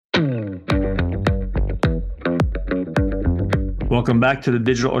Welcome back to the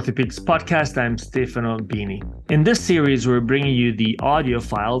Digital Orthopedics Podcast. I'm Stefano Bini. In this series, we're bringing you the audio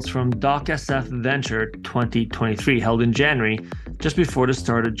files from DOCSF Venture 2023, held in January, just before the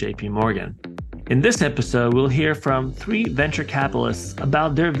start of JP Morgan. In this episode, we'll hear from 3 venture capitalists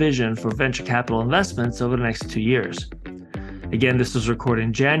about their vision for venture capital investments over the next 2 years. Again, this was recorded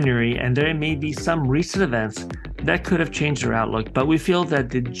in January, and there may be some recent events that could have changed their outlook, but we feel that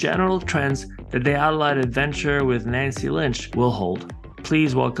the general trends that they outlined at Venture with Nancy Lynch will hold.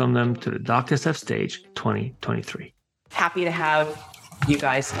 Please welcome them to the DOCSF stage 2023. Happy to have you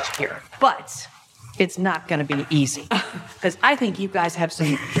guys here, but it's not going to be easy because I think you guys have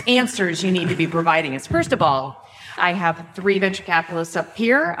some answers you need to be providing us. First of all, I have 3 venture capitalists up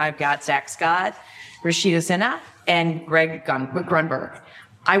here. I've got Zack Scott, Ruchita Sinha, and Greg Grunberg.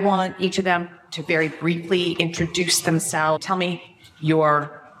 I want each of them to very briefly introduce themselves. Tell me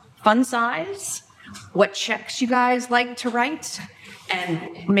your fund size, what checks you guys like to write,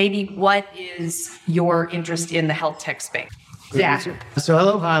 and maybe what is your interest in the health tech space. Zack. So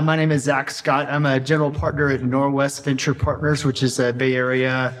hello, my name is Zack Scott. I'm a general partner at Norwest Venture Partners, which is a Bay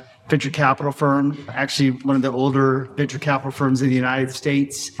Area venture capital firm, actually one of the older venture capital firms in the United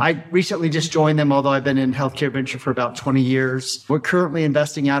States. I recently just joined them, although I've been in healthcare venture for about 20 years. We're currently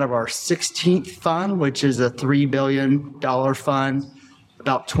investing out of our 16th fund, which is a $3 billion fund.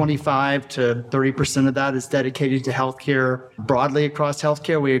 About 25 to 30% of that is dedicated to healthcare. Broadly across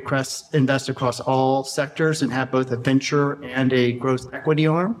healthcare, we invest across all sectors and have both a venture and a growth equity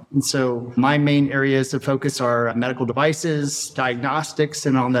arm. And so my main areas of focus are medical devices, diagnostics,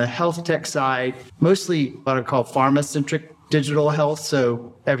 and on the health tech side, mostly what I call pharma-centric digital health.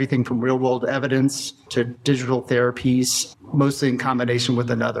 So everything from real-world evidence to digital therapies, mostly in combination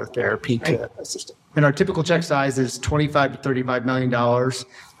with another therapy to assist it. And our typical check size is $25 to $35 million,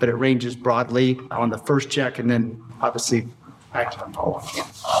 but it ranges broadly on the first check and then obviously action on follow-up.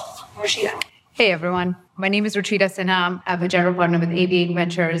 Ruchita. Hey everyone, my name is Ruchita Sinha. I'm a general partner with AV8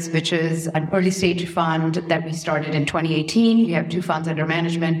 Ventures, which is an early stage fund that we started in 2018. We have 2 funds under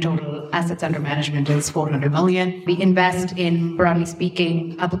management. Total assets under management is $400 million. We invest in, broadly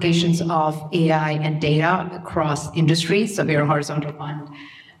speaking, applications of AI and data across industries. So we're a horizontal fund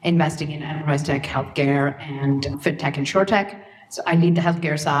investing in enterprise tech, healthcare, and fintech and shortech. So I lead the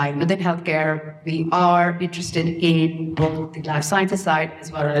healthcare side. Within healthcare, we are interested in both the life sciences side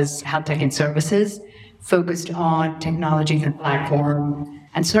as well as health tech and services, focused on technology and platform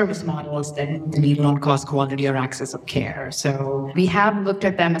and service models that enable on cost, quality, or access of care. So we have looked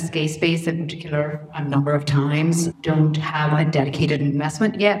at them as case-based in particular a number of times. Don't have a dedicated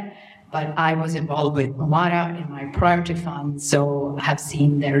investment yet, but I was involved with Omada in my priority fund, so have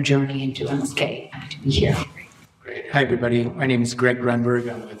seen their journey into MSK. Happy to be here. Hi, everybody. My name is Greg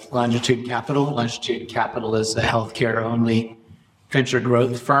Grunberg. I'm with Longitude Capital. Longitude Capital is a healthcare-only venture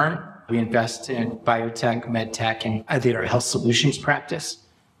growth firm. We invest in biotech, medtech, and I lead our health solutions practice,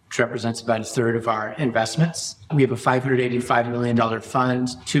 which represents about a third of our investments. We have a $585 million fund,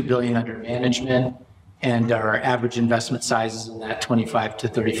 $2 billion under management, and our average investment size is in that $25 to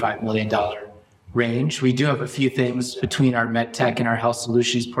 $35 million range. We do have a few things between our medtech and our health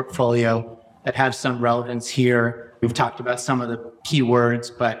solutions portfolio that have some relevance here. We've talked about some of the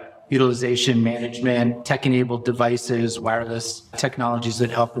keywords, but utilization management, tech-enabled devices, wireless technologies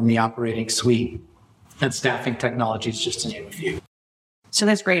that help in the operating suite, and staffing technologies, just to name a few. So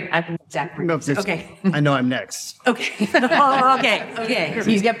that's great. I'm Zack. Okay. I know I'm next. Okay. Okay. So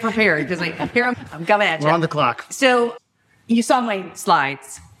you get prepared because I'm coming at you. We're on the clock. So you saw my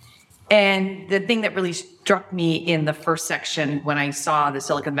slides. And the thing that really struck me in the first section when I saw the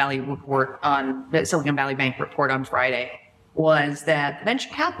Silicon Valley Bank report on Friday was that venture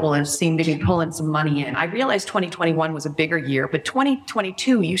capitalists seemed to be pulling some money in. I realized 2021 was a bigger year, but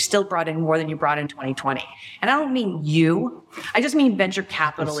 2022, you still brought in more than you brought in 2020. And I don't mean you, I just mean venture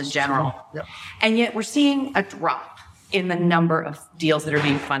capital in general. Yep. And yet we're seeing a drop in the number of deals that are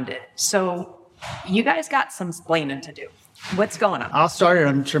being funded. So you guys got some explaining to do. What's going on? I'll start it.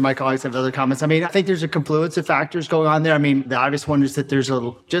 I'm sure my colleagues have other comments. I mean, I think there's a confluence of factors going on there. I mean, the obvious one is that there's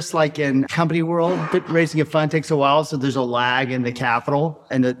just like in company world, raising a fund takes a while. So there's a lag in the capital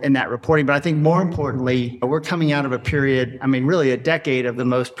and in that reporting. But I think more importantly, we're coming out of a period, I mean, really a decade of the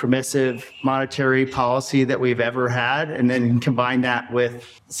most permissive monetary policy that we've ever had. And then combine that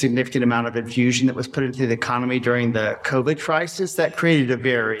with a significant amount of infusion that was put into the economy during the COVID crisis that created a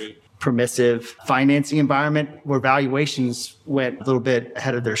very permissive financing environment where valuations went a little bit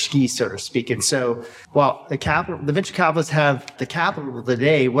ahead of their skis, so to speak. And so while the venture capitalists have the capital of the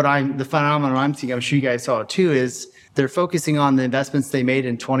day, the phenomenon I'm seeing, I'm sure you guys saw it too, is They're focusing on the investments they made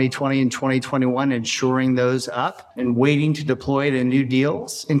in 2020 and 2021, ensuring those up and waiting to deploy to new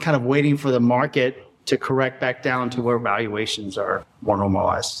deals and kind of waiting for the market to correct back down to where valuations are more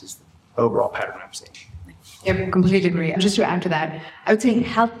normalized is the overall pattern I'm seeing. Yeah, completely agree. Just to add to that, I would say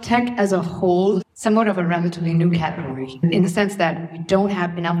health tech as a whole, somewhat of a relatively new category in the sense that we don't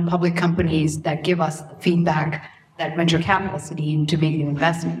have enough public companies that give us the feedback that venture capitalists need to make the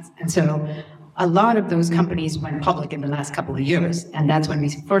investments. And so a lot of those companies went public in the last couple of years. And that's when we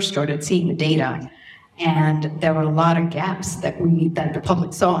first started seeing the data. And there were a lot of gaps that the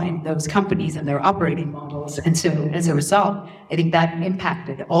public saw in those companies and their operating models. And so as a result, I think that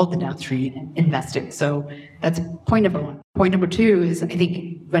impacted all the downstream investing. So that's point number one. Point number two is I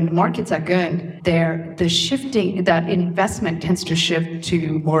think when markets are good, that investment tends to shift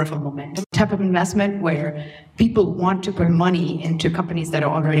to more of a momentum type of investment where people want to put money into companies that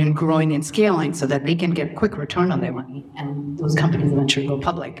are already growing and scaling so that they can get quick return on their money and those companies eventually go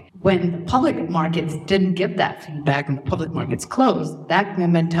public. When the public markets didn't give that feedback and the public markets closed, that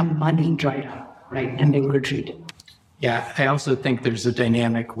momentum money dried up, right? And they retreated. Yeah, I also think there's a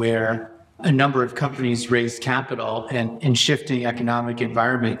dynamic where a number of companies raise capital and in shifting economic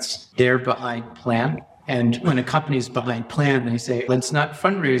environments, they're behind plan. And when a company's behind plan, they say, let's not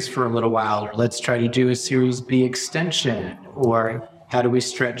fundraise for a little while, or let's try to do a Series B extension, or how do we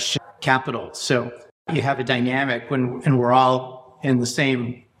stretch capital? So you have a dynamic and we're all in the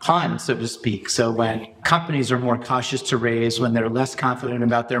same pond, so to speak. So when companies are more cautious to raise, when they're less confident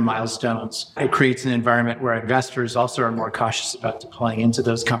about their milestones, it creates an environment where investors also are more cautious about deploying into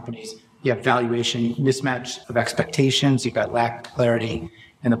those companies. You have valuation mismatch of expectations. You've got lack of clarity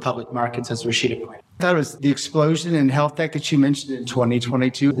in the public markets, as Ruchita pointed out. I thought it was the explosion in health tech that you mentioned in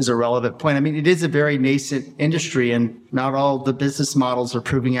 2022 is a relevant point. I mean, it is a very nascent industry and not all the business models are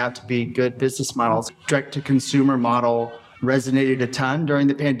proving out to be good business models. Direct-to-consumer model resonated a ton during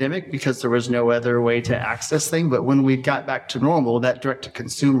the pandemic because there was no other way to access things. But when we got back to normal, that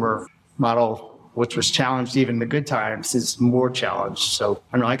direct-to-consumer model, which was challenged even in the good times, is more challenged. So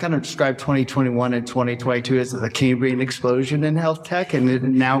I don't know, I kind of describe 2021 and 2022 as the Cambrian explosion in health tech.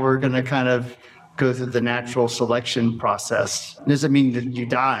 And now we're going to kind of go through the natural selection process. It doesn't mean that you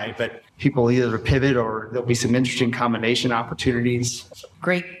die, but people either pivot or there'll be some interesting combination opportunities.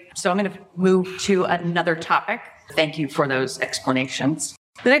 Great. So I'm going to move to another topic. Thank you for those explanations.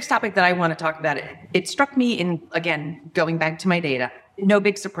 The next topic that I want to talk about, it struck me in, again, going back to my data, no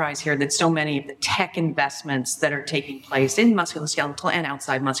big surprise here that so many of the tech investments that are taking place in musculoskeletal and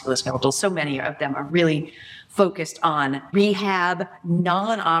outside musculoskeletal, so many of them are really focused on rehab,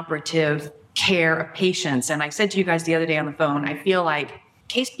 non-operative care of patients. And I said to you guys the other day on the phone, I feel like, in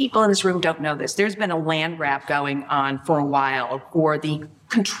case people in this room don't know this, there's been a land grab going on for a while for the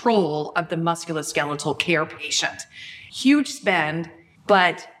control of the musculoskeletal care patient. Huge spend,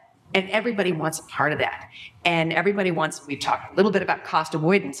 and everybody wants a part of that. And everybody wants, we've talked a little bit about cost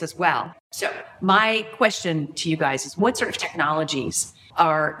avoidance as well. So my question to you guys is, what sort of technologies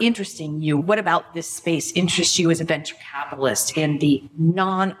are interesting you? What about this space interests you as a venture capitalist in the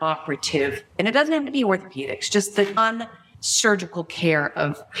non-operative, and it doesn't have to be orthopedics, just the non-surgical care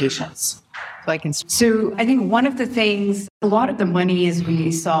of patients? So I think one of the things, a lot of the money, as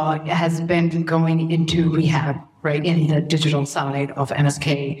we saw, has been going into rehab, right, in the digital side of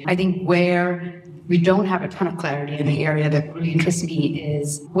MSK. I think where we don't have a ton of clarity in the area that really interests me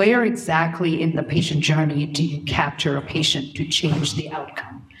is where exactly in the patient journey do you capture a patient to change the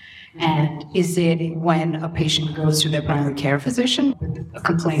outcome? And is it when a patient goes to their primary care physician with a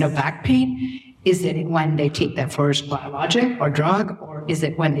complaint of back pain? Is it when they take their first biologic or drug, or is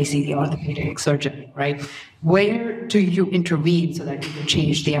it when they see the orthopedic surgeon, right? Where do you intervene so that you can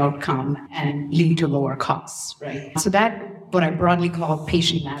change the outcome and lead to lower costs, right? So that, what I broadly call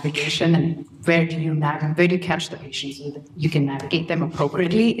patient navigation, and where do you catch the patients so that you can navigate them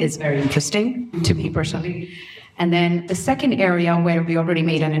appropriately, is very interesting to me personally. And then the second area where we already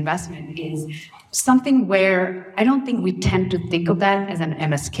made an investment is something where I don't think we tend to think of that as an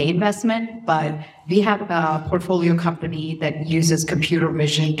MSK investment, but we have a portfolio company that uses computer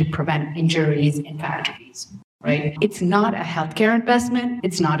vision to prevent injuries in factories, right? It's not a healthcare investment,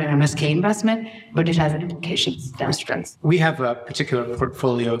 it's not an MSK investment, but it has implications downstream. We have a particular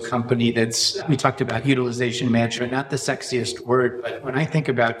portfolio company we talked about utilization management, not the sexiest word, but when I think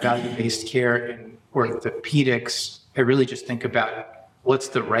about value-based care in orthopedics, I really just think about what's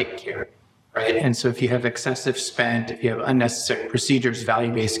the right care, right? And so if you have excessive spend, if you have unnecessary procedures,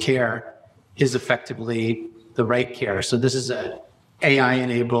 value-based care is effectively the right care. So this is an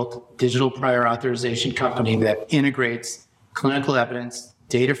AI-enabled digital prior authorization company that integrates clinical evidence,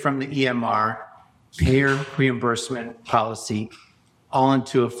 data from the EMR, payer reimbursement policy all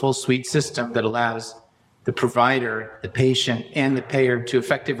into a full suite system that allows the provider, the patient, and the payer to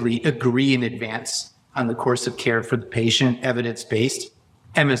effectively agree in advance on the course of care for the patient, evidence-based.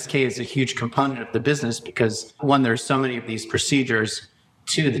 MSK is a huge component of the business because, one, there's so many of these procedures.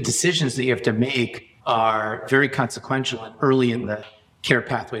 Two, the decisions that you have to make are very consequential and early in the care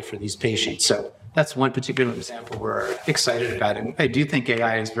pathway for these patients. So that's one particular example we're excited about. And I do think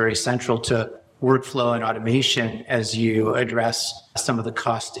AI is very central to workflow and automation as you address some of the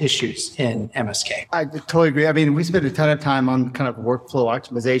cost issues in MSK. I totally agree. I mean, we spend a ton of time on kind of workflow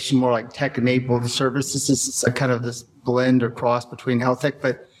optimization, more like tech-enabled services. It's a kind of this blend or cross between health tech.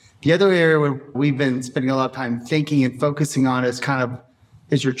 But the other area where we've been spending a lot of time thinking and focusing on is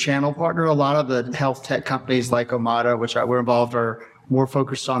your channel partner. A lot of the health tech companies like Omada, which we're involved, are more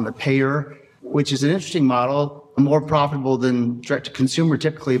focused on the payer, which is an interesting model, more profitable than direct to consumer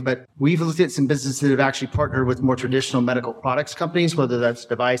typically. But we've looked at some businesses that have actually partnered with more traditional medical products companies, whether that's a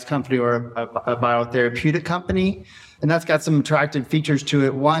device company or a biotherapeutic company. And that's got some attractive features to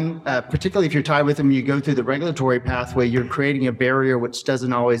it. One, particularly if you're tied with them, you go through the regulatory pathway, you're creating a barrier which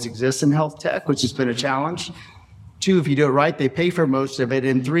doesn't always exist in health tech, which has been a challenge. Two, if you do it right, they pay for most of it.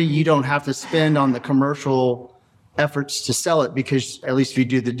 And three, you don't have to spend on the commercial efforts to sell it because, at least if you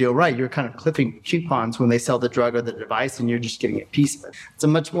do the deal right, you're kind of clipping coupons when they sell the drug or the device and you're just getting a piece of it. It's a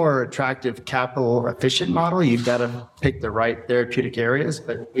much more attractive, capital efficient model. You've got to pick the right therapeutic areas,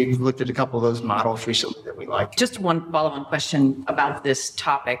 but we've looked at a couple of those models recently that we like. Just one follow-on question about this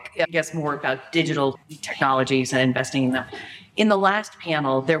topic, I guess more about digital technologies and investing in them. In the last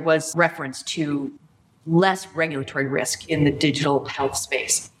panel, there was reference to less regulatory risk in the digital health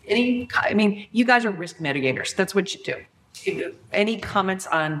space. You guys are risk mitigators. That's what you do. Any comments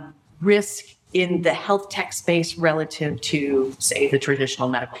on risk in the health tech space relative to, say, the traditional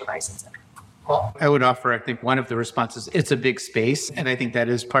medical devices? Well, I would offer, I think, one of the responses, it's a big space. And I think that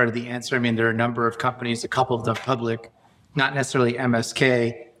is part of the answer. I mean, there are a number of companies, a couple of them public, not necessarily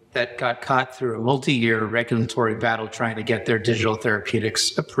MSK, that got caught through a multi-year regulatory battle trying to get their digital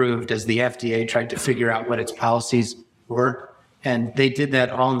therapeutics approved as the FDA tried to figure out what its policies were. And they did that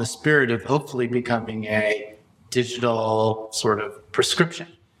all in the spirit of hopefully becoming a digital sort of prescription,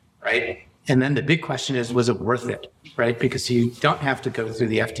 right? And then the big question is, was it worth it, right? Because you don't have to go through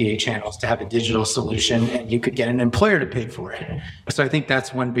the FDA channels to have a digital solution, and you could get an employer to pay for it. So I think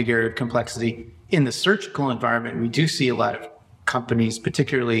that's one big area of complexity. In the surgical environment, we do see a lot of companies,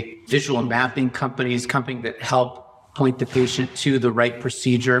 particularly visual mapping companies that help point the patient to the right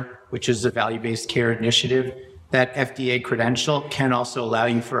procedure, which is a value-based care initiative. That FDA credential can also allow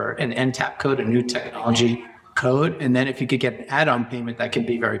you for an NTAP code, a new technology code. And then if you could get an add-on payment, that can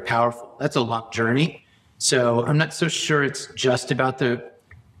be very powerful. That's a long journey. So I'm not so sure it's just about the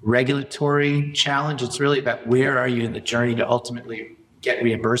regulatory challenge. It's really about where are you in the journey to ultimately get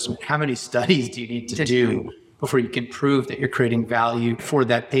reimbursement? How many studies do you need to do before you can prove that you're creating value for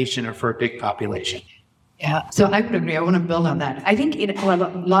that patient or for a big population? Yeah, so I would agree. I want to build on that. I think in a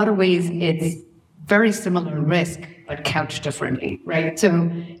lot of ways, it's very similar risk, but couched differently, right?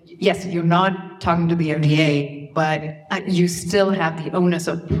 So yes, you're not talking to the FDA, but you still have the onus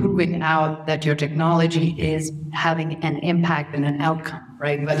of proving out that your technology is having an impact and an outcome,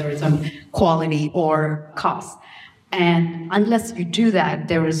 right? Whether it's on quality or cost. And unless you do that,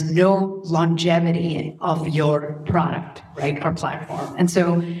 there is no longevity of your product, right, or platform. And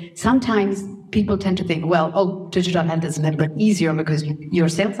so sometimes people tend to think, well, digital health is a little bit easier because your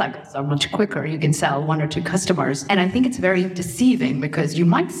sales cycles are much quicker. You can sell one or two customers. And I think it's very deceiving because you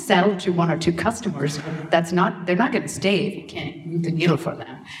might sell to one or two customers, but they're not going to stay if you can't move the needle for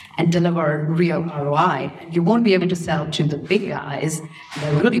them and deliver real ROI. You won't be able to sell to the big guys,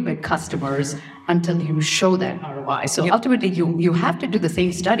 the really big customers, until you show that ROI. So ultimately, you have to do the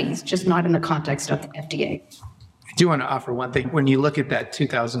same studies, just not in the context of the FDA. I do want to offer one thing. When you look at that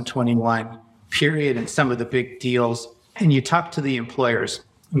 2021 period and some of the big deals, and you talk to the employers,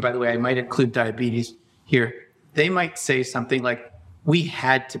 and by the way, I might include diabetes here, they might say something like, we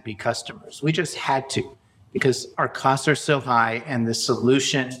had to be customers. We just had to, because our costs are so high and the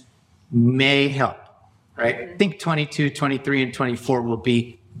solution may help, right? I think 22, 23, and 24 will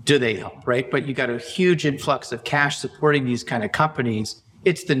be, do they help, right? But you got a huge influx of cash supporting these kind of companies.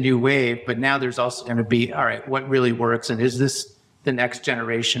 It's the new wave, but now there's also going to be, all right, what really works? And is this the next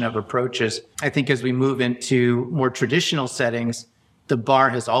generation of approaches? I think as we move into more traditional settings, the bar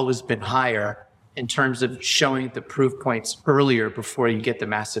has always been higher in terms of showing the proof points earlier before you get the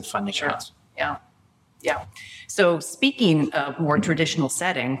massive funding rounds. Yeah. So speaking of more traditional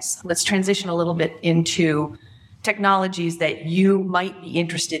settings, let's transition a little bit into technologies that you might be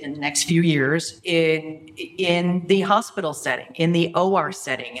interested in the next few years in the hospital setting, in the OR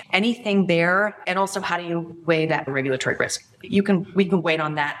setting, anything there? And also, how do you weigh that regulatory risk? We can wait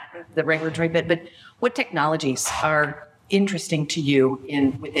on that, the regulatory bit, but what technologies are interesting to you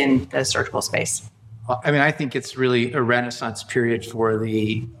within the surgical space? I mean, I think it's really a renaissance period for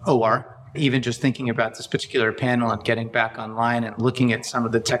the OR. Even just thinking about this particular panel and getting back online and looking at some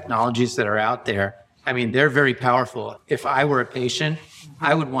of the technologies that are out there, I mean, they're very powerful. If I were a patient,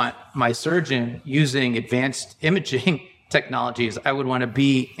 I would want my surgeon using advanced imaging technologies. I would want to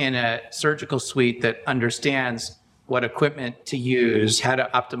be in a surgical suite that understands what equipment to use, how to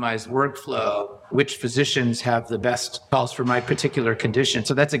optimize workflow, which physicians have the best calls for my particular condition.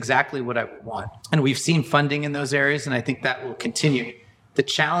 So that's exactly what I would want. And we've seen funding in those areas, and I think that will continue. The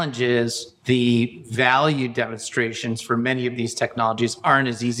challenge is the value demonstrations for many of these technologies aren't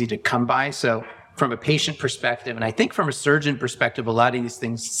as easy to come by. So from a patient perspective, and I think from a surgeon perspective, a lot of these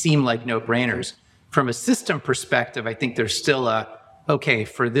things seem like no-brainers. From a system perspective, I think there's still okay,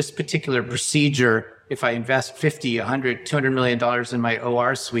 for this particular procedure, if I invest $50, $100, $200 million in my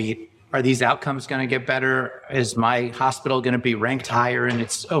OR suite, are these outcomes going to get better? Is my hospital going to be ranked higher in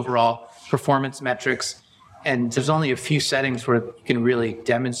its overall performance metrics? And there's only a few settings where you can really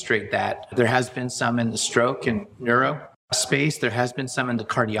demonstrate that. There has been some in the stroke and neuro space. There has been some in the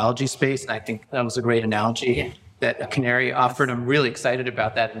cardiology space. And I think that was a great analogy that Canary offered. I'm really excited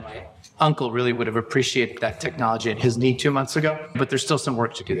about that. And my uncle really would have appreciated that technology in his knee 2 months ago. But there's still some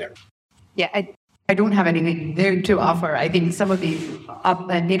work to do there. Yeah, I don't have anything there to offer. I think some of the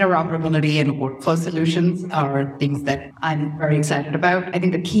interoperability and workflow solutions are things that I'm very excited about. I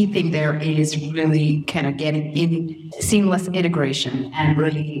think the key thing there is really kind of getting in seamless integration and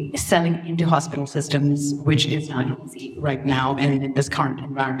really selling into hospital systems, which is not easy right now and in this current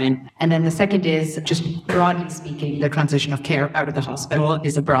environment. And then the second is just broadly speaking, the transition of care out of the hospital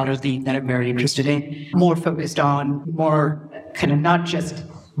is a broader theme that I'm very interested in, more focused on more kind of not just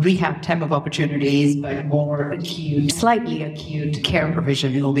rehab type of opportunities, but more acute, slightly acute care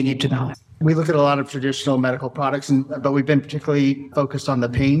provision moving into that. We look at a lot of traditional medical products, but we've been particularly focused on the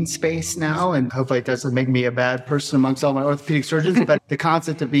pain space now, and hopefully it doesn't make me a bad person amongst all my orthopedic surgeons, but the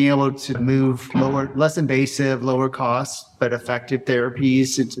concept of being able to move less invasive, lower cost, but effective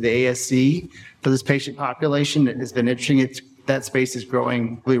therapies into the ASC for this patient population has been interesting. That space is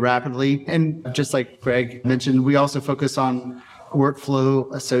growing really rapidly. And just like Greg mentioned, we also focus on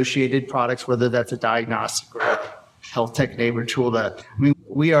workflow associated products, whether that's a diagnostic or a health tech enabler tool.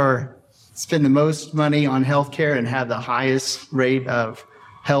 We spend the most money on healthcare and have the highest rate of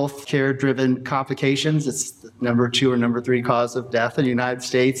healthcare driven complications. It's the number 2 or number 3 cause of death in the United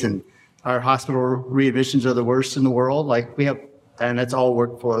States. And our hospital readmissions are the worst in the world. And that's all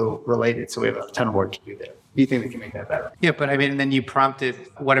workflow related. So we have a ton of work to do there. Do you think we can make that better? Yeah, but I mean, then you prompted,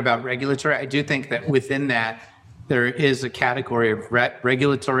 what about regulatory? I do think that within that, there is a category of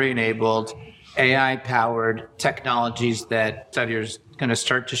regulatory-enabled, AI-powered technologies that studies are going to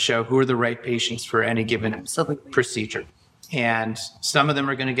start to show who are the right patients for any given procedure. And some of them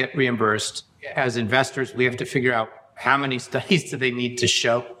are going to get reimbursed. As investors, we have to figure out how many studies do they need to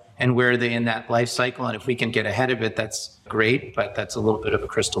show and where are they in that life cycle. And if we can get ahead of it, that's great, but that's a little bit of a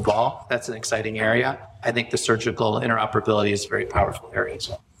crystal ball. That's an exciting area. I think the surgical interoperability is a very powerful area as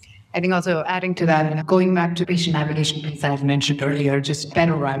well. I think also adding to that, and going back to patient navigation, as I mentioned earlier, just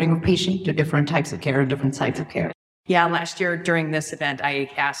better routing of patient to different types of care, different sites of care. Yeah, last year during this event,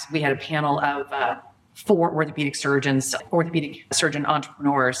 we had a panel of 4 orthopedic surgeon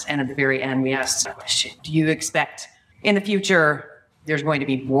entrepreneurs. And at the very end, we asked the question, do you expect in the future there's going to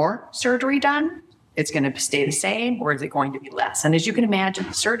be more surgery done? It's going to stay the same, or is it going to be less? And as you can imagine,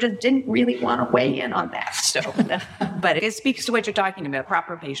 the surgeons didn't really want to weigh in on that. So, but it speaks to what you're talking about,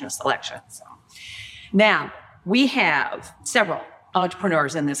 proper patient selection. So, now, we have several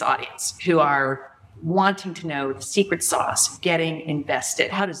entrepreneurs in this audience who are wanting to know the secret sauce, getting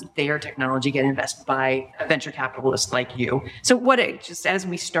invested. How does their technology get invested by a venture capitalist like you? So just as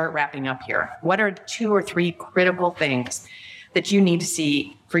we start wrapping up here, what are 2 or 3 critical things that you need to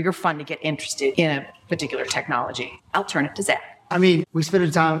see for your fund to get interested in a particular technology? I'll turn it to Zach. I mean, we spend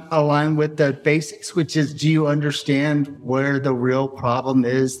a time aligned with the basics, which is, do you understand where the real problem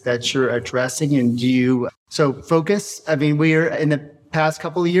is that you're addressing? And so focus. I mean, we are in the past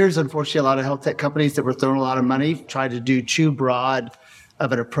couple of years, unfortunately, a lot of health tech companies that were throwing a lot of money tried to do too broad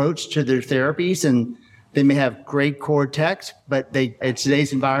of an approach to their therapies. And they may have great core tech, but in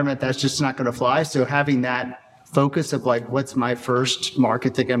today's environment, that's just not going to fly. So having that focus of what's my first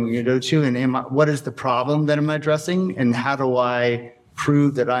market that I'm going to go to, and what is the problem that I'm addressing, and how do I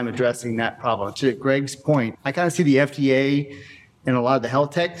prove that I'm addressing that problem. To Greg's point, I kind of see the FDA and a lot of the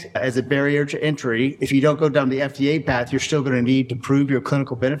health tech as a barrier to entry. If you don't go down the FDA path, you're still going to need to prove your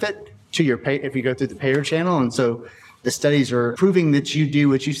clinical benefit to your pay if you go through the payer channel. And so the studies are proving that you do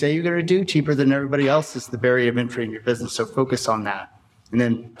what you say you're going to do cheaper than everybody else is the barrier of entry in your business. So focus on that. And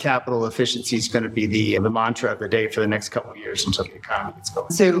then capital efficiency is going to be the mantra of the day for the next couple of years until the economy gets going.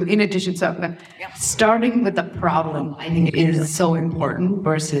 So in addition to starting with the problem, I think is so important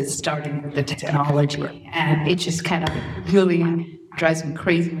versus starting with the technology. And it just kind of really drives me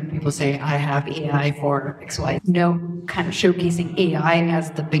crazy when people say, I have AI for XY. No, kind of showcasing AI as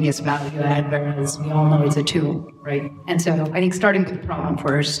the biggest value add, whereas we all know it's a tool, right? And so I think starting with the problem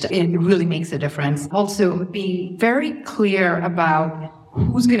first, it really makes a difference. Also, being very clear about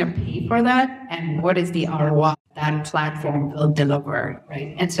who's going to pay for that and what is the ROI that platform will deliver,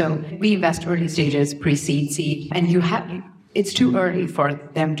 right? And so we invest early stages, pre-seed, seed, and it's too early for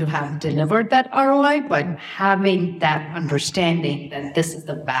them to have delivered that ROI, but having that understanding that this is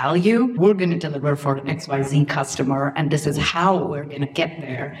the value we're going to deliver for an XYZ customer, and this is how we're going to get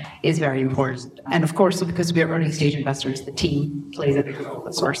there is very important. And of course, because we're early stage investors, the team plays a big role,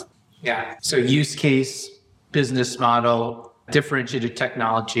 of course. Yeah. So use case, business model, differentiated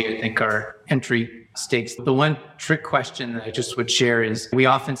technology, I think are entry stakes. The one trick question that I just would share is we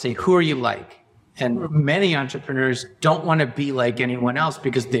often say, who are you like? And many entrepreneurs don't want to be like anyone else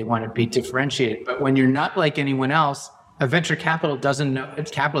because they want to be differentiated. But when you're not like anyone else, a venture capitalist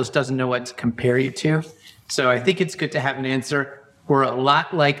doesn't know what to compare you to. So I think it's good to have an answer. We're a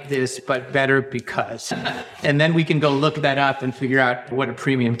lot like this, but better because. And then we can go look that up and figure out what a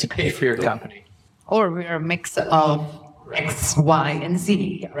premium to pay for your company. Or we're a mix of X, Y, and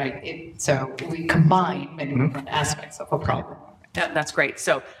Z, right? So we combine many different aspects of a problem. That's great.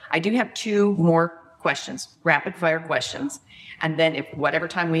 So I do have two more questions, rapid fire questions. And then if whatever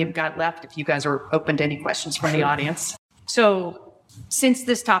time we have got left, if you guys are open to any questions from the audience. So since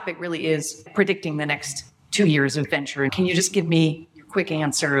this topic really is predicting the next 2 years of venture, can you just give me your quick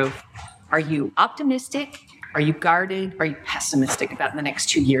answer of, are you optimistic? Are you guarded? Are you pessimistic about the next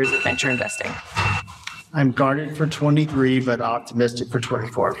 2 years of venture investing? I'm guarded for 23, but optimistic for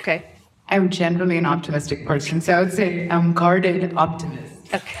 24. Okay. I'm generally an optimistic person, so I would say I'm guarded optimist.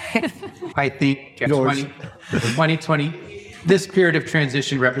 Okay. I think 2020, this period of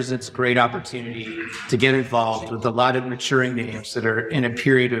transition represents a great opportunity to get involved with a lot of maturing names that are in a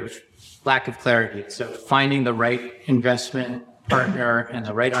period of lack of clarity. So finding the right investment partner and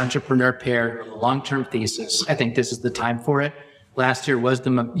the right entrepreneur pair with a long-term thesis, I think this is the time for it. Last year was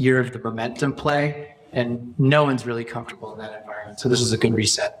the year of the momentum play, and no one's really comfortable in that environment. So this is a good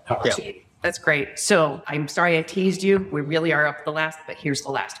reset opportunity. Yeah. That's great. So I'm sorry I teased you. We really are up the last, but here's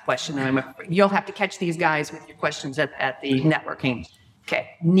the last question. You'll have to catch these guys with your questions at the networking. Okay.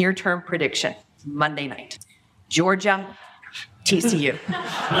 Near-term prediction, Monday night. Georgia, TCU.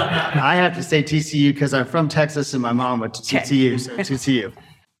 I have to say TCU because I'm from Texas and my mom went to TCU, so TCU.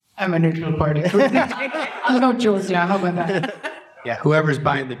 I'm a neutral party. I'll go Georgia. How about that? Yeah, whoever's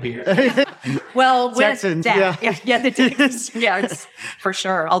buying the beer. Well, Texans, yeah, the Texans. Yeah, it's for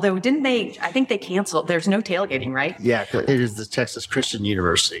sure. Although, didn't they? I think they canceled. There's no tailgating, right? Yeah, it is the Texas Christian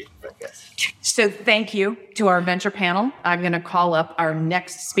University. So, thank you to our venture panel. I'm going to call up our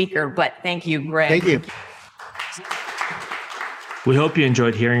next speaker, but thank you, Greg. Thank you. We hope you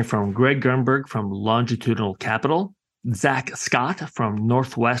enjoyed hearing from Greg Grunberg from Longitude Capital, Zack Scott from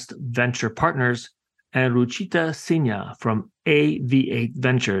Norwest Venture Partners, and Ruchita Sinha from AV8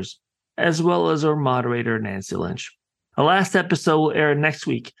 Ventures, as well as our moderator, Nancy Lynch. The last episode will air next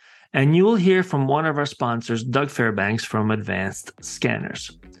week, and you will hear from one of our sponsors, Doug Fairbanks from Advanced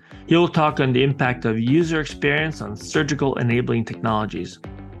Scanners. He will talk on the impact of user experience on surgical enabling technologies.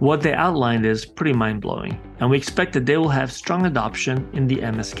 What they outlined is pretty mind-blowing, and we expect that they will have strong adoption in the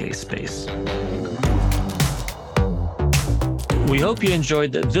MSK space. We hope you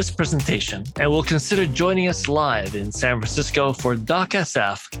enjoyed this presentation and will consider joining us live in San Francisco for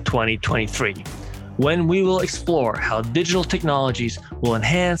DOCSF 2023, when we will explore how digital technologies will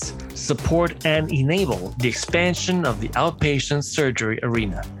enhance, support, and enable the expansion of the outpatient surgery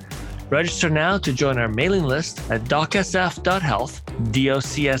arena. Register now to join our mailing list at docsf.health,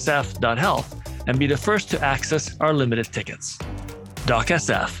 docsf.health, and be the first to access our limited tickets.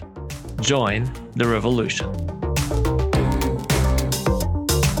 DOCSF. Join the revolution.